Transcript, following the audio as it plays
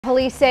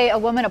Police say a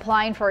woman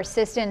applying for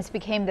assistance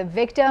became the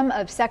victim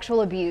of sexual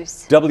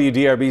abuse.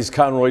 WDRB's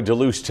Conroy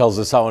DeLuce tells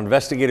us how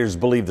investigators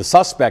believe the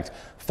suspect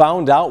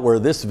found out where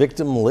this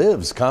victim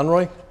lives.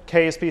 Conroy?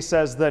 KSP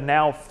says the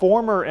now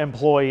former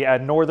employee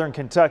at Northern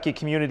Kentucky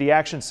Community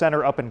Action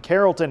Center up in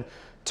Carrollton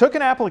took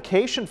an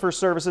application for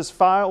services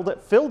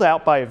filled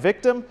out by a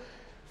victim,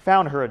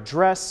 found her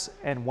address,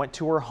 and went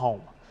to her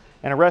home.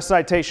 An arrest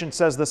citation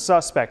says the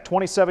suspect,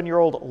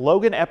 27-year-old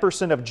Logan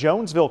Epperson of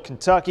Jonesville,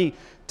 Kentucky,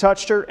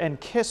 touched her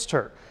and kissed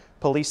her.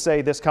 Police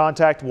say this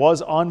contact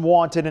was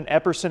unwanted and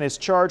Epperson is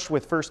charged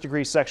with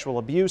first-degree sexual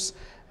abuse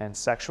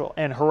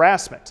and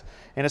harassment.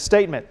 In a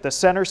statement, the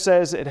center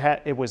says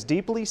it was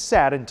deeply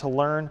saddened to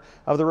learn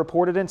of the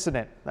reported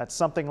incident. That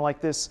something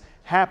like this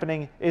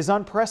happening is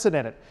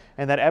unprecedented,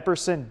 and that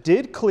Epperson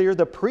did clear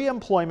the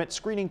pre-employment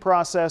screening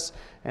process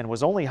and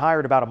was only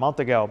hired about a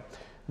month ago.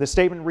 The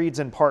statement reads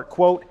in part,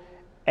 quote,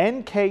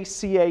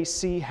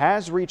 NKCAC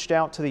has reached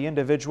out to the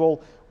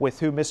individual with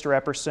whom Mr.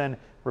 Epperson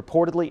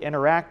reportedly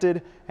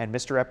interacted, and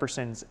Mr.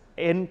 Epperson's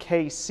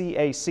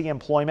NKCAC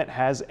employment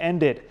has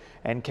ended.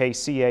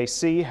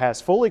 NKCAC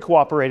has fully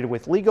cooperated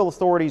with legal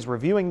authorities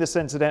reviewing this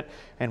incident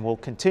and will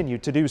continue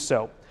to do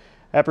so.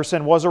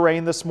 Epperson was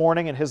arraigned this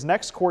morning, and his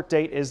next court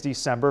date is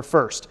December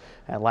 1st.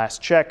 At last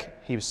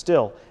check, he was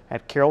still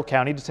at Carroll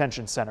County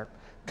Detention Center.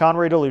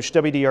 Conroy DeLuce,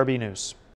 WDRB News.